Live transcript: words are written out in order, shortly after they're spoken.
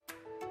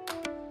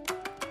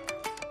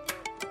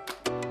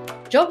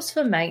Jobs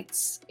for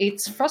mates.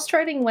 It's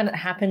frustrating when it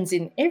happens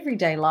in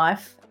everyday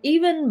life,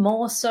 even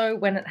more so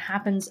when it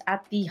happens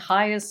at the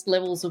highest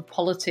levels of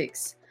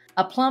politics.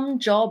 A plum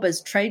job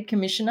as Trade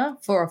Commissioner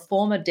for a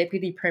former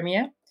Deputy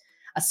Premier,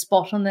 a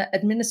spot on the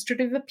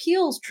Administrative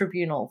Appeals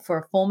Tribunal for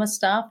a former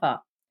staffer.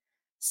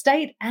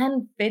 State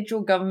and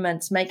federal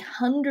governments make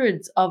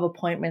hundreds of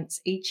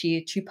appointments each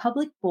year to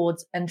public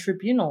boards and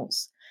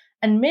tribunals,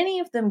 and many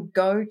of them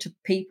go to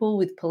people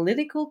with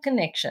political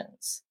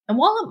connections. And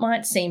while it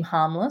might seem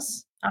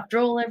harmless, after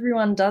all,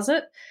 everyone does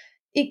it,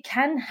 it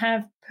can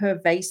have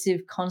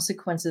pervasive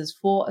consequences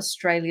for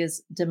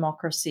Australia's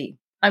democracy.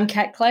 I'm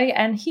Kat Clay,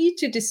 and here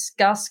to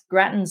discuss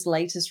Grattan's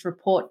latest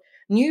report,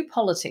 New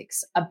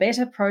Politics, a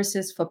Better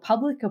Process for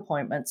Public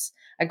Appointments,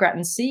 are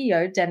Grattan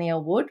CEO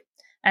Danielle Wood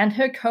and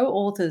her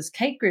co-authors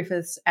Kate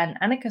Griffiths and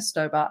Annika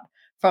Stobart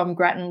from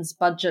Grattan's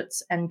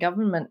Budgets and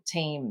Government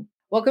team.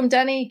 Welcome,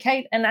 Danny,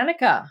 Kate and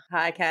Annika.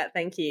 Hi, Kat.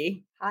 Thank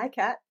you. Hi,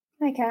 Kat.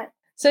 Hi, Kat.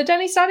 So,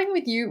 Danny, starting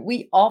with you,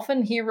 we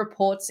often hear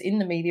reports in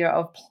the media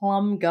of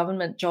plum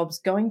government jobs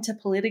going to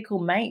political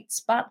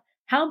mates, but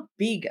how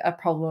big a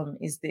problem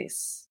is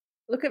this?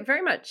 Look, it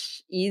very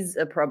much is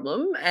a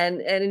problem,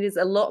 and it is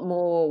a lot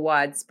more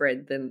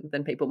widespread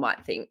than people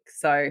might think.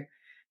 So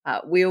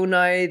we all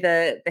know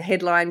the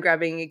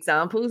headline-grabbing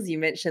examples. You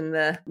mentioned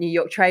the New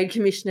York Trade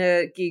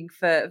Commissioner gig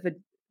for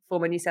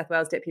former New South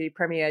Wales Deputy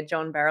Premier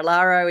John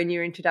Barilaro in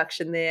your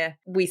introduction there.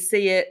 We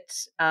see it,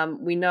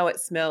 we know it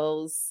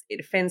smells, it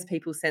offends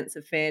people's sense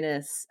of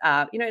fairness,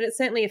 and it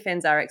certainly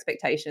offends our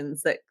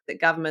expectations that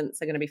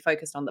governments are going to be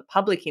focused on the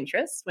public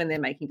interest when they're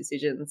making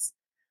decisions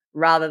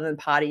rather than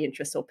party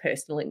interest or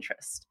personal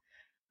interest.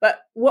 But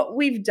what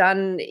we've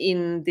done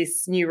in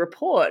this new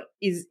report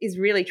is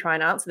really try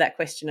and answer that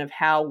question of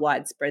how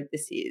widespread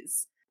this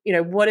is.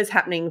 What is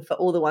happening for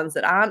all the ones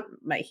that aren't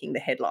making the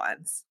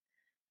headlines?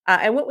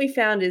 And what we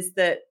found is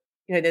that,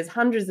 there's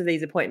hundreds of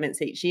these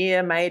appointments each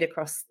year made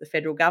across the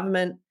federal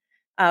government.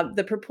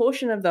 The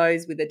proportion of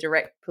those with a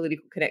direct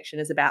political connection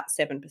is about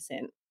 7%.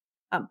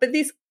 But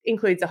this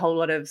includes a whole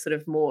lot of sort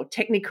of more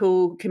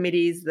technical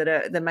committees that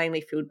are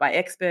mainly filled by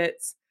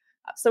experts.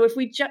 So if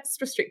we just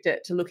restrict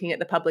it to looking at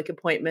the public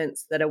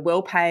appointments that are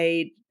well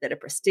paid, that are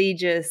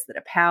prestigious, that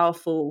are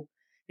powerful,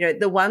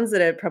 the ones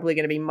that are probably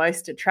going to be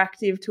most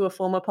attractive to a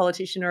former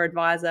politician or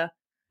advisor,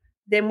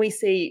 then we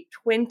see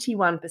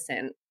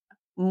 21%,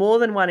 more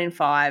than 1 in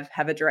 5,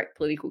 have a direct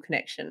political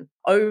connection,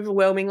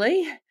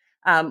 overwhelmingly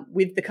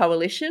with the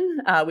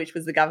coalition, which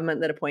was the government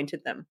that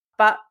appointed them.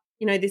 But,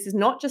 this is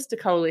not just a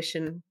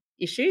coalition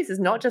issue. This is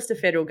not just a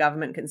federal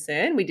government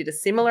concern. We did a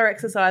similar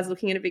exercise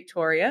looking at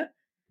Victoria,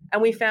 and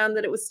we found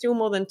that it was still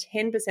more than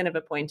 10% of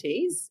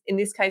appointees, in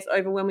this case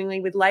overwhelmingly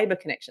with Labor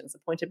connections,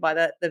 appointed by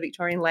the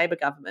Victorian Labor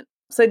government.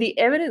 So the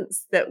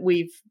evidence that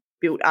we've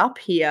built up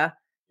here,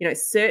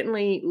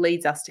 certainly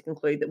leads us to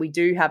conclude that we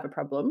do have a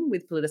problem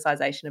with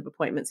politicisation of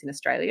appointments in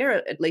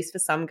Australia, at least for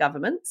some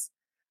governments,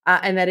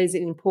 and that is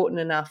important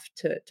enough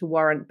to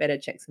warrant better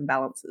checks and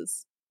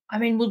balances. I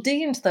mean, we'll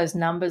dig into those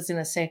numbers in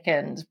a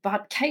second,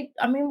 but Kate,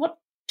 what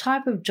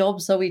type of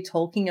jobs are we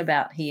talking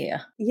about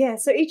here? Yeah,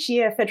 so each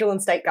year federal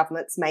and state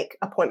governments make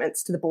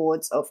appointments to the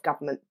boards of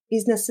government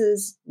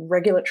businesses,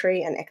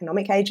 regulatory and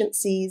economic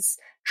agencies,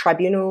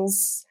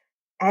 tribunals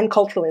and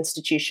cultural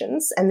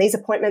institutions. And these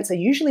appointments are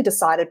usually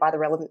decided by the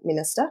relevant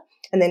minister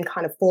and then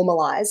kind of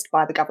formalised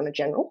by the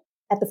Governor-General.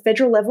 At the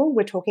federal level,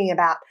 we're talking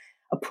about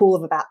a pool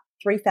of about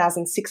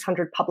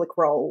 3,600 public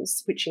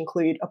roles, which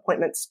include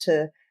appointments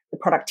to the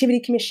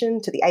Productivity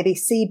Commission, to the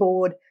ABC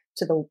Board,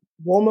 to the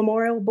War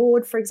Memorial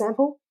Board, for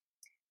example.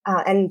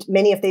 And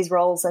many of these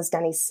roles, as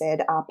Danny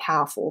said, are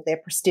powerful. They're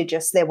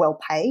prestigious. They're well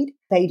paid.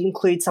 They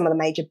include some of the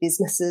major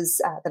businesses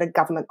that are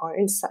government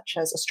owned, such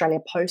as Australia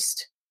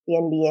Post, the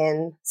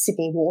NBN,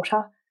 Sydney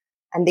Water.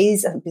 And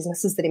these are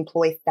businesses that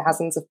employ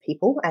thousands of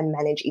people and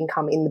manage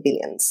income in the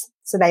billions.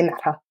 So they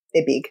matter.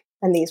 They're big.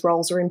 And these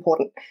roles are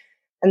important.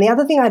 And the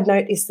other thing I'd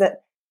note is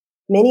that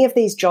many of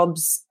these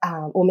jobs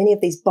or many of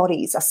these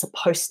bodies are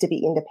supposed to be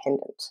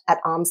independent, at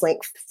arm's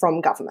length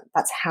from government.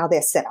 That's how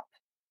they're set up.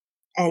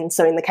 And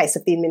so in the case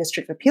of the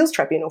Administrative Appeals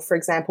Tribunal, for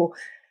example,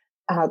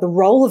 the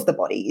role of the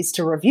body is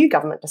to review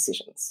government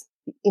decisions.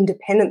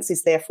 Independence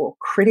is therefore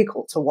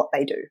critical to what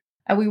they do.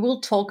 And we will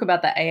talk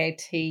about the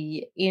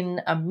AAT in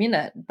a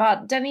minute,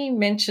 but Danny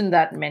mentioned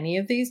that many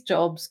of these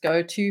jobs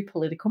go to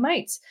political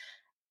mates.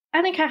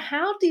 Annika,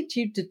 how did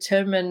you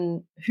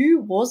determine who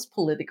was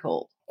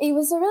political? It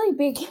was a really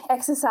big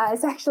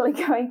exercise actually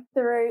going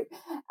through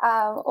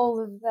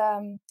all of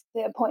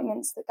the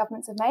appointments that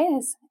governments have made.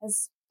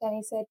 As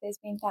Danny said, there's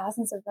been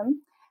thousands of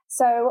them.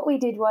 So what we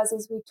did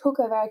was we took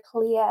a very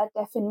clear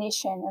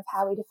definition of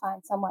how we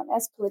define someone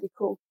as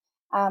political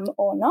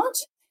or not.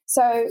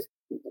 So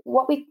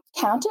what we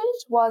counted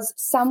was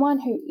someone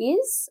who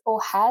is or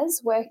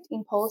has worked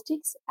in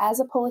politics as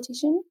a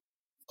politician,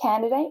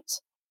 candidate,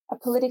 a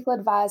political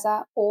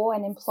advisor, or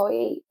an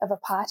employee of a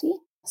party.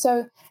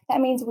 So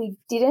that means we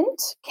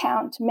didn't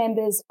count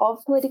members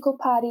of political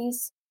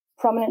parties,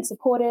 prominent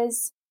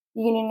supporters,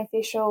 union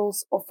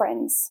officials, or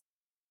friends.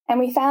 And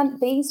we found that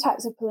these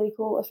types of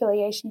political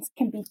affiliations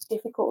can be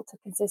difficult to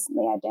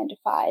consistently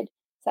identify. So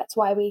that's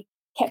why we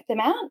kept them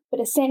out.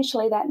 But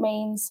essentially that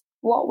means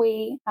what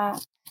we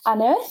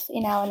unearth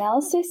in our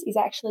analysis is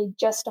actually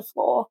just a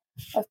flaw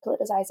of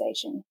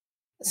politicisation.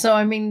 So,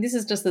 I mean, this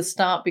is just the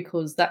start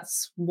because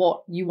that's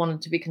what you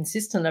wanted to be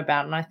consistent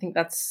about. And I think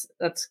that's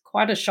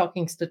quite a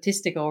shocking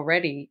statistic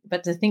already.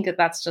 But to think that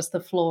that's just the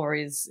flaw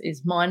is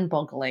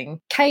mind-boggling.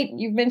 Kate,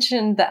 you've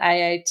mentioned the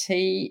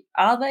AAT.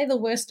 Are they the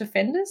worst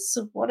offenders?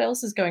 What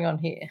else is going on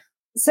here?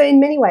 So in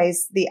many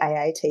ways, the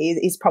AAT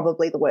is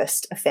probably the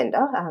worst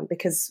offender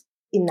because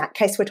in that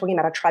case, we're talking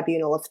about a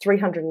tribunal of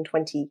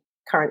 320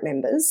 current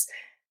members,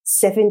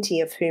 70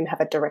 of whom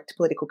have a direct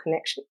political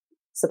connection.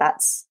 So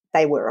that's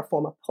they were a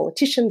former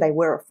politician, they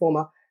were a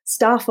former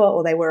staffer,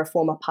 or they were a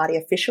former party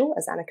official,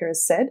 as Annika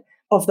has said.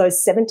 Of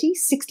those 70,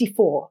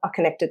 64 are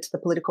connected to the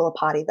political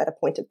party that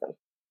appointed them.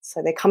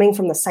 So they're coming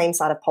from the same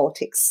side of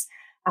politics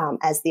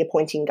as the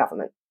appointing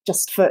government.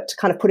 Just to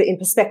kind of put it in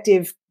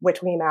perspective, we're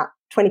talking about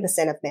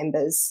 20% of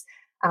members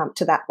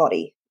to that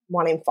body,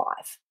 1 in 5.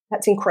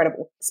 That's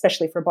incredible,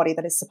 especially for a body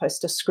that is supposed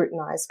to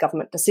scrutinise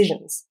government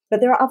decisions. But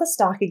there are other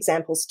stark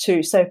examples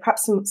too. So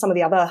perhaps some of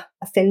the other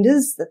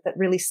offenders that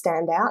really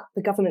stand out,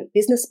 the government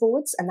business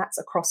boards, and that's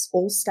across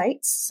all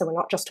states. So we're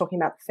not just talking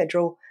about the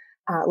federal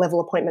level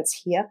appointments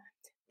here.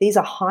 These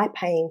are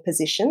high-paying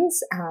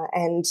positions,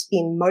 and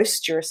in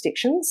most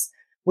jurisdictions,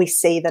 we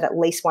see that at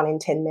least 1 in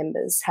 10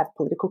 members have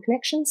political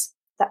connections.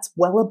 That's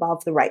well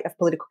above the rate of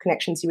political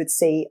connections you would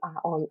see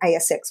on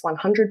ASX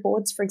 100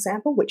 boards, for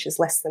example, which is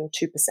less than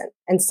 2%.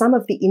 And some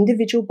of the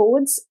individual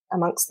boards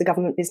amongst the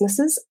government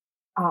businesses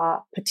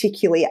are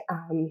particularly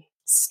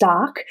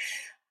stark,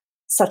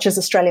 such as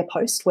Australia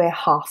Post, where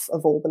half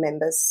of all the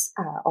members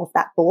of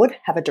that board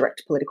have a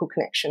direct political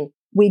connection.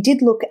 We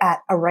did look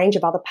at a range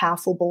of other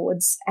powerful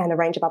boards and a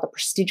range of other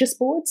prestigious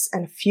boards,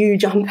 and a few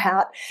jump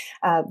out.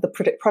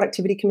 The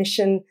Productivity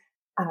Commission,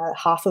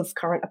 half of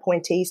current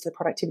appointees to the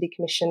Productivity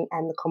Commission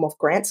and the Commonwealth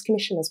Grants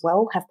Commission as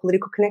well have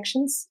political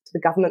connections to the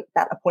government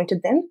that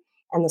appointed them.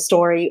 And the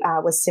story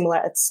was similar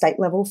at state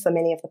level for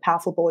many of the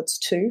powerful boards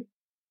too.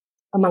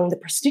 Among the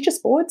prestigious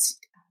boards,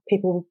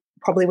 people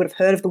probably would have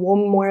heard of the War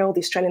Memorial,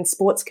 the Australian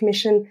Sports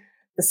Commission,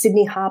 the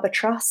Sydney Harbour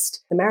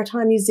Trust, the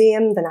Maritime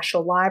Museum, the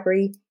National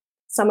Library.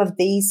 Some of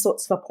these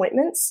sorts of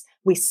appointments,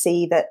 we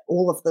see that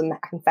all of them,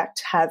 in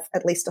fact, have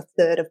at least a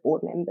third of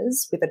board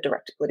members with a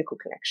direct political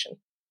connection.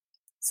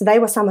 So they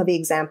were some of the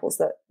examples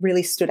that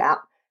really stood out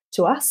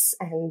to us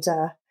and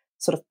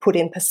sort of put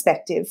in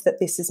perspective that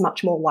this is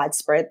much more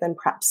widespread than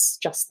perhaps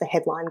just the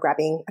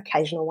headline-grabbing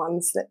occasional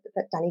ones that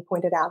Danny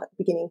pointed out at the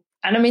beginning.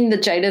 And I mean, the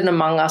jaded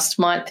among us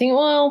might think,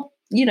 well,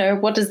 you know,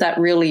 what does that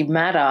really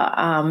matter?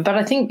 But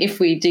I think if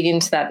we dig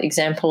into that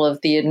example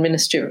of the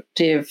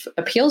Administrative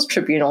Appeals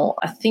Tribunal,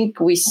 I think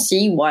we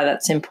see why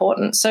that's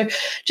important. So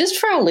just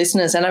for our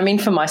listeners, and I mean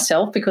for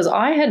myself, because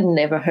I had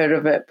never heard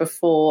of it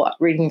before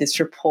reading this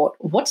report,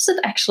 what does it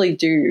actually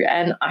do?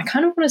 And I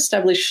kind of want to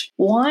establish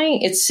why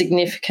it's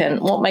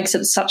significant, what makes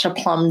it such a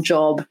plum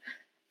job,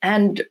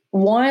 and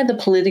why are the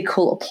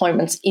political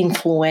appointments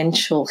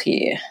influential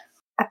here?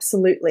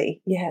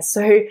 Absolutely. Yeah.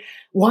 So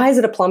why is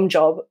it a plum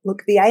job?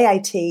 Look, the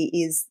AAT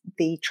is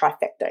the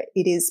trifecta.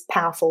 It is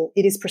powerful,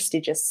 it is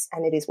prestigious,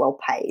 and it is well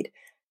paid.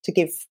 To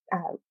give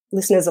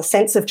listeners a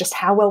sense of just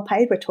how well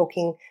paid, we're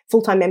talking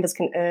full-time members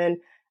can earn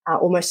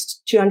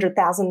almost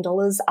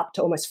 $200,000 up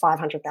to almost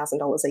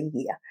 $500,000 a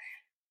year.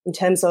 In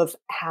terms of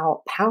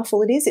how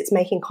powerful it is, it's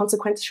making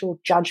consequential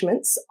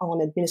judgments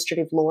on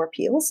administrative law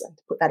appeals. And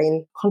to put that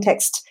in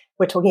context,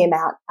 we're talking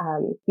about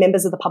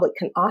members of the public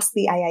can ask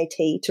the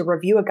AAT to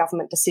review a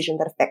government decision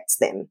that affects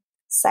them,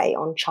 say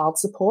on child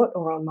support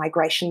or on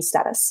migration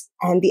status,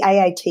 and the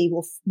AAT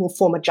will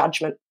form a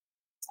judgment.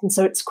 And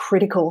so it's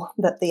critical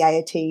that the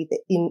AAT,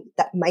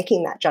 that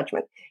making that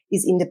judgment,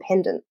 is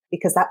independent,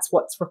 because that's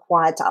what's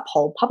required to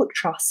uphold public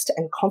trust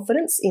and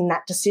confidence in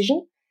that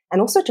decision, and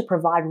also to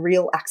provide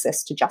real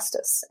access to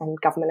justice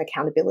and government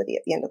accountability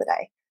at the end of the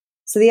day.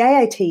 So the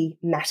AAT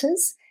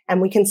matters,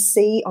 and we can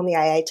see on the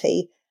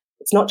AAT,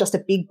 it's not just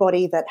a big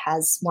body that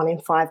has 1 in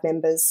 5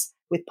 members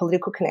with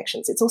political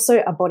connections. It's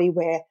also a body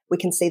where we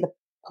can see the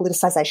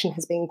politicisation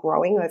has been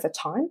growing over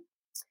time.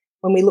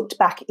 When we looked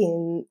back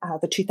in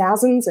the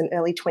 2000s and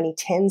early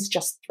 2010s,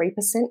 just 3%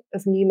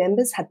 of new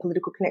members had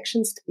political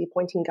connections to the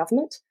appointing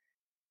government.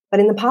 But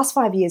in the past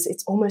 5 years,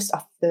 it's almost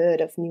a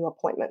third of new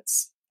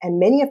appointments. And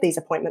many of these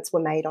appointments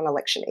were made on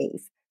election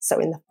eve. So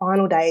in the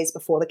final days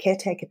before the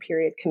caretaker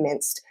period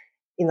commenced,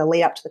 in the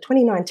lead up to the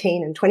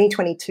 2019 and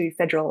 2022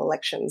 federal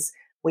elections,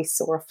 we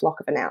saw a flock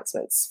of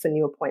announcements for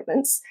new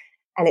appointments.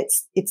 And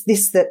it's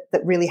this that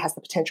really has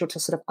the potential to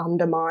sort of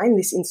undermine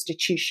this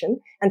institution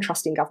and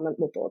trust in government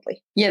more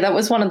broadly. Yeah, that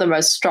was one of the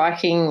most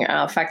striking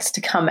facts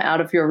to come out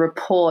of your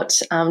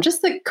report,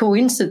 just the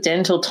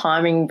coincidental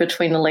timing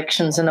between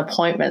elections and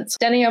appointments.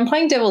 Danny, I'm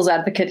playing devil's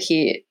advocate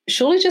here.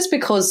 Surely just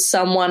because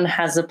someone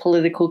has a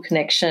political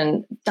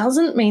connection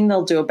doesn't mean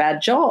they'll do a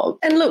bad job.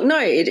 And look, no,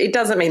 it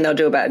doesn't mean they'll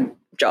do a bad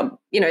job.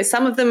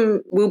 Some of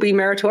them will be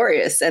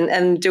meritorious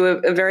and do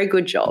a very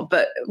good job.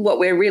 But what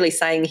we're really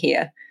saying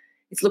here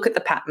is look at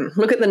the pattern,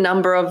 look at the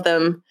number of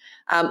them,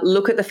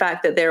 look at the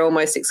fact that they're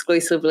almost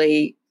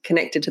exclusively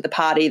connected to the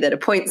party that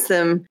appoints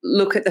them.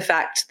 Look at the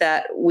fact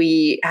that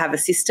we have a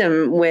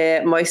system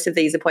where most of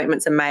these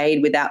appointments are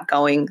made without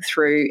going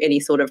through any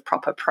sort of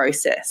proper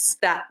process.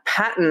 That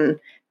pattern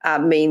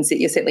means that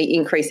you're certainly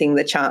increasing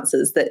the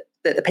chances that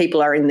the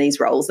people are in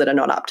these roles that are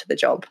not up to the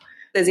job.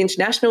 There's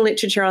international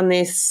literature on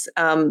this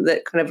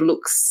that kind of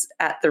looks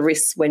at the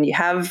risks when you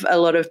have a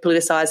lot of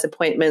politicised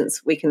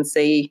appointments. We can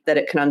see that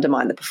it can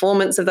undermine the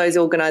performance of those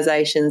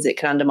organisations. It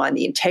can undermine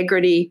the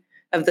integrity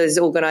of those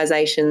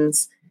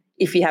organisations.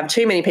 If you have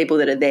too many people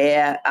that are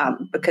there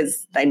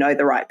because they know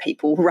the right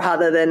people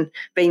rather than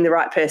being the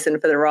right person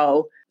for the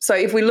role. So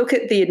if we look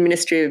at the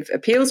Administrative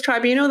Appeals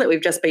Tribunal that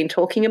we've just been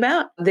talking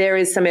about, there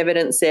is some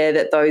evidence there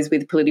that those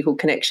with political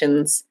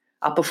connections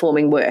are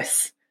performing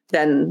worse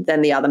than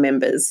the other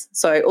members.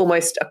 So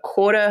almost a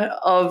quarter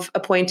of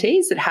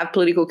appointees that have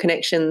political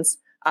connections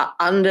are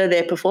under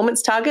their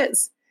performance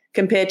targets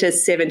compared to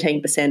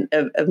 17%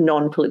 of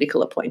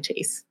non-political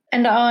appointees.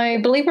 And I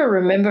believe I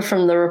remember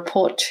from the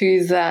report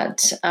too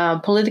that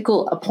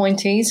political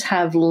appointees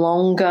have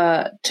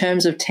longer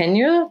terms of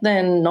tenure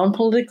than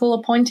non-political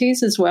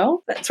appointees as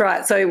well. That's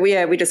right. So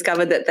we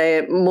discovered that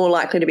they're more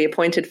likely to be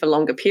appointed for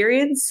longer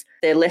periods.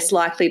 They're less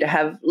likely to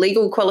have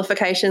legal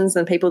qualifications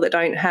than people that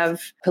don't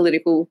have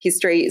political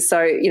history. So,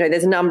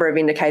 there's a number of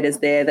indicators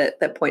there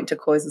that point to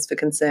causes for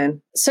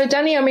concern. So,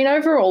 Danny,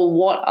 overall,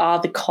 what are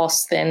the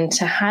costs then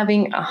to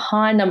having a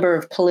high number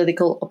of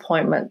political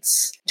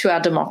appointments to our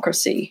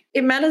democracy?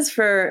 It matters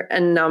for a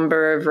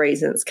number of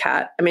reasons,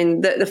 Kat.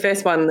 The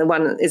first one, the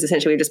one is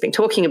essentially we've just been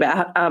talking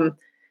about.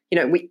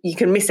 You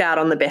can miss out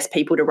on the best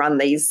people to run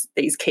these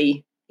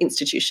key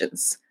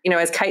institutions.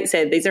 As Kate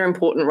said, these are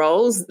important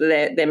roles.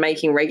 They're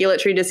making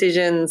regulatory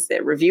decisions,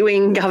 they're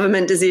reviewing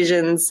government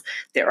decisions,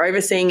 they're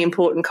overseeing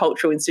important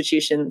cultural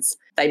institutions.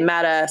 They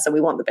matter, so we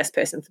want the best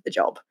person for the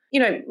job.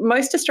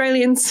 Most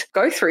Australians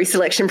go through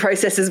selection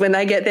processes when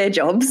they get their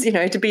jobs.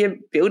 To be a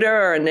builder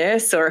or a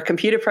nurse or a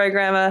computer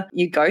programmer,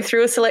 you go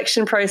through a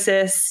selection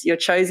process, you're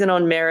chosen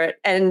on merit.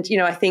 And,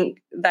 I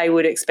think they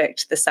would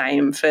expect the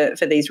same for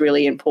these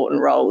really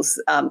important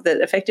roles that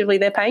effectively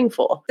they're paying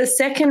for. The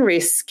second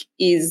risk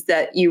is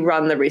that you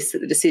run the risk that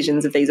the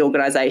decisions of these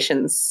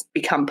organisations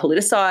become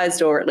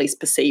politicised or at least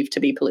perceived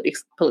to be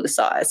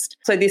politicised.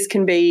 So this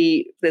can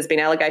be, there's been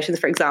allegations,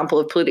 for example,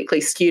 of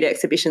politically skewed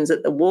exhibitions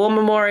at the War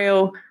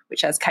Memorial,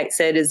 which, as Kate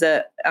said, is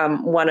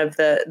one of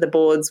the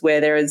boards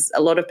where there is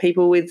a lot of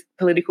people with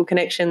political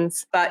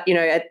connections. But,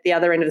 at the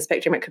other end of the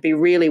spectrum, it could be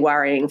really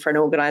worrying for an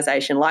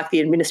organisation like the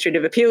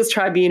Administrative Appeals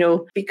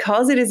Tribunal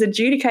because it is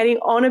adjudicating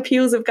on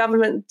appeals of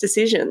government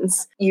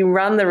decisions. You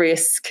run the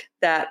risk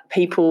that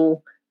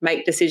people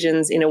make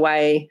decisions in a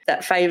way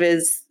that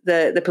favours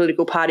the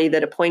political party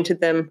that appointed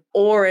them,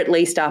 or at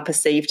least are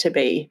perceived to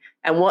be.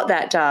 And what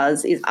that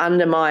does is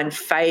undermine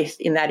faith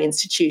in that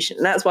institution.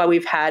 And that's why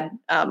we've had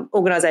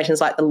organisations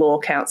like the Law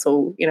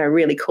Council,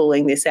 really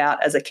calling this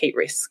out as a key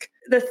risk.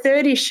 The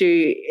third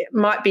issue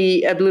might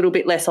be a little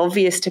bit less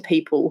obvious to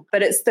people,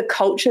 but it's the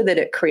culture that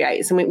it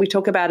creates. And we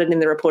talk about it in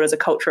the report as a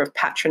culture of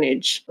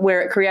patronage,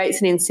 where it creates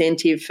an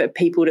incentive for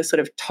people to sort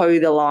of toe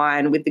the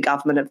line with the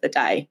government of the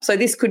day. So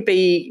this could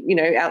be,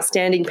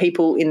 outstanding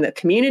people in the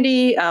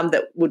community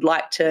that would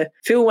like to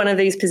fill one of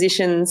these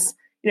positions.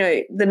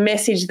 The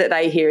message that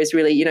they hear is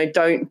really,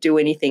 don't do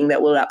anything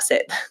that will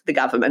upset the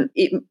government.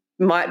 It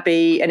might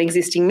be an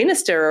existing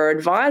minister or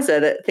advisor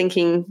that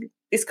thinking,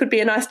 this could be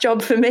a nice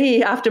job for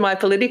me after my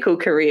political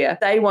career.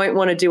 They won't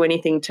want to do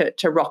anything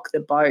to rock the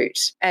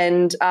boat.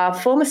 And our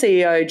former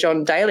CEO,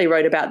 John Daly,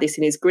 wrote about this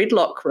in his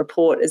Gridlock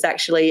report as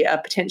actually a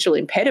potential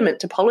impediment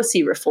to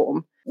policy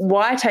reform.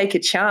 Why take a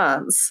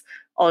chance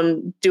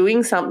on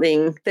doing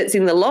something that's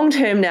in the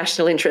long-term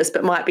national interest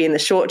but might be in the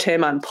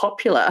short-term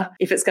unpopular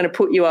if it's going to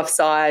put you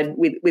offside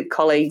with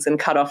colleagues and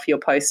cut off your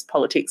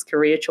post-politics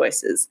career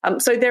choices?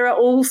 So there are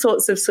all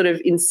sorts of sort of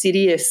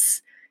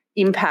insidious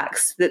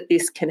impacts that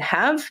this can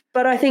have.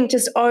 But I think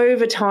just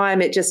over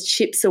time, it just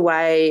chips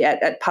away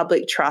at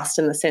public trust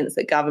in the sense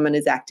that government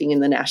is acting in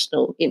the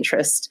national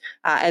interest.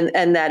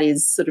 And that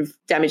is sort of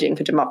damaging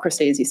for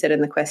democracy, as you said in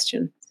the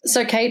question.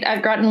 So, Kate,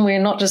 at Grattan,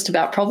 we're not just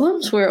about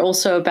problems, we're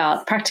also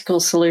about practical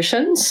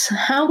solutions.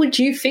 How would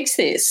you fix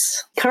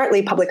this?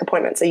 Currently, public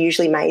appointments are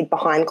usually made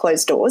behind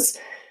closed doors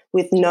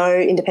with no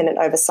independent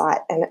oversight,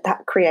 and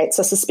that creates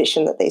a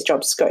suspicion that these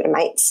jobs go to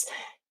mates,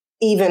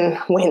 even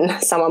when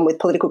someone with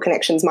political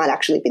connections might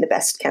actually be the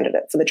best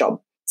candidate for the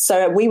job.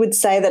 So we would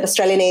say that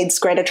Australia needs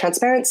greater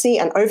transparency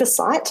and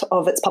oversight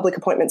of its public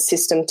appointments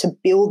system to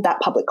build that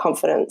public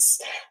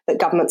confidence that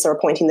governments are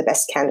appointing the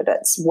best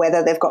candidates,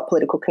 whether they've got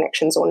political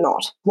connections or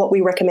not. What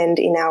we recommend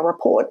in our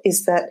report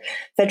is that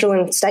federal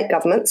and state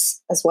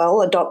governments as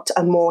well adopt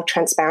a more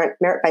transparent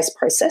merit-based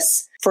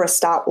process. For a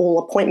start, all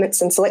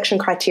appointments and selection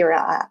criteria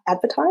are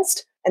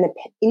advertised. An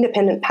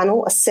independent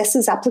panel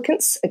assesses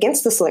applicants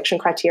against the selection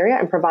criteria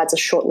and provides a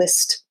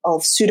shortlist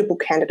of suitable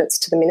candidates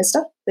to the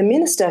minister. The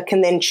minister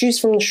can then choose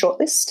from the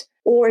shortlist,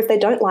 or if they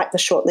don't like the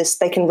shortlist,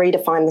 they can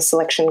redefine the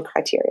selection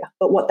criteria.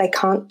 But what they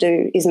can't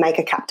do is make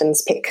a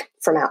captain's pick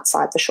from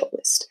outside the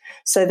shortlist.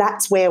 So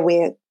that's where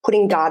we're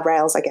putting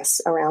guardrails, I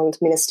guess, around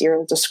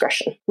ministerial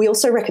discretion. We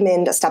also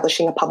recommend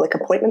establishing a public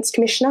appointments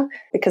commissioner,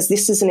 because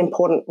this is an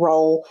important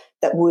role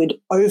that would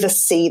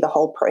oversee the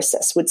whole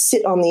process, would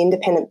sit on the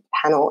independent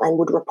panel and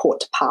would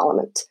report to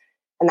Parliament.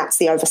 And that's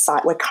the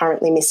oversight we're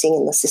currently missing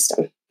in the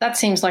system. That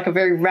seems like a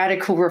very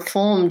radical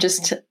reform,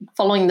 just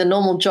following the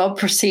normal job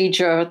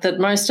procedure that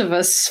most of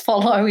us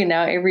follow in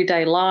our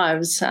everyday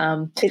lives.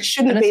 It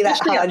shouldn't be that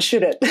hard,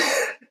 should it?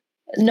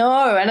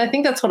 No, and I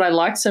think that's what I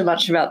like so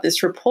much about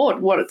this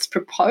report. What it's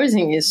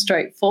proposing is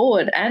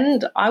straightforward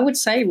and I would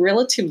say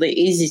relatively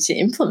easy to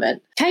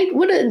implement. Kate,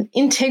 would an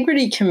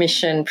integrity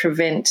commission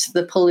prevent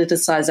the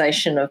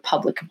politicization of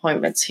public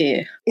appointments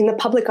here? In the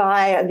public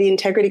eye, the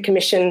integrity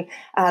commission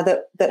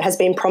that has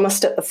been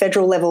promised at the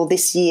federal level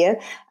this year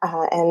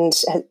and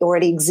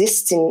already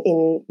exists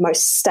in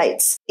most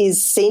states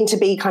is seen to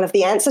be kind of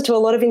the answer to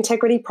a lot of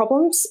integrity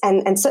problems.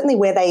 And certainly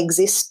where they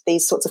exist,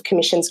 these sorts of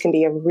commissions can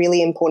be a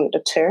really important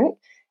deterrent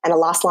and a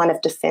last line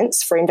of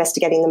defence for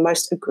investigating the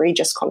most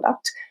egregious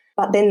conduct.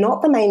 But they're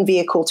not the main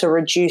vehicle to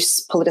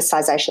reduce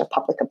politicisation of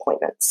public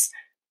appointments.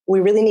 We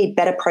really need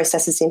better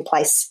processes in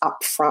place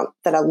up front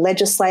that are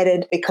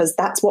legislated, because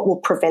that's what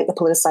will prevent the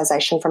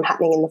politicisation from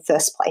happening in the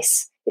first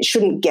place. It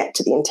shouldn't get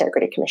to the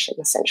Integrity Commission,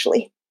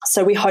 essentially.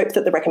 So we hope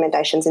that the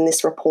recommendations in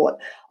this report,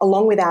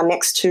 along with our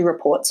next two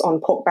reports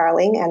on pork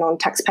barrelling and on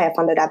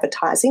taxpayer-funded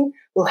advertising,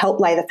 will help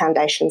lay the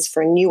foundations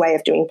for a new way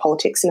of doing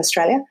politics in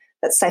Australia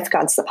that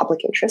safeguards the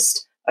public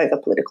interest over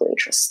political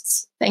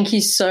interests. Thank you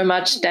so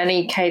much,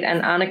 Danny, Kate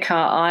and Annika.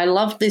 I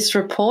love this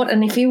report,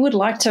 and if you would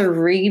like to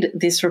read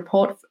this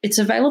report, it's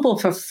available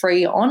for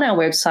free on our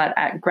website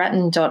at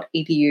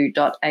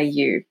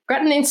grattan.edu.au.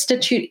 Grattan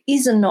Institute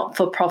is a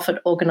not-for-profit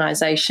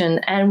organisation,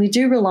 and we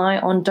do rely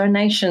on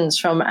donations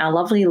from our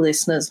lovely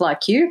listeners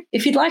like you.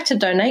 If you'd like to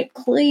donate,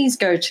 please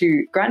go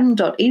to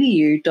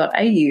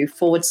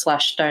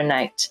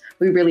grattan.edu.au/donate.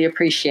 We really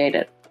appreciate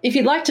it. If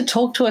you'd like to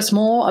talk to us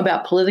more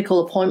about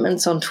political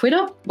appointments on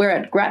Twitter, we're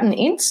at Grattan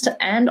Inst,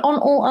 and on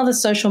all other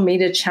social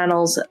media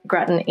channels,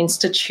 Grattan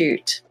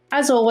Institute.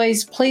 As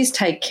always, please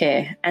take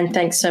care, and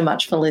thanks so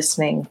much for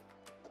listening.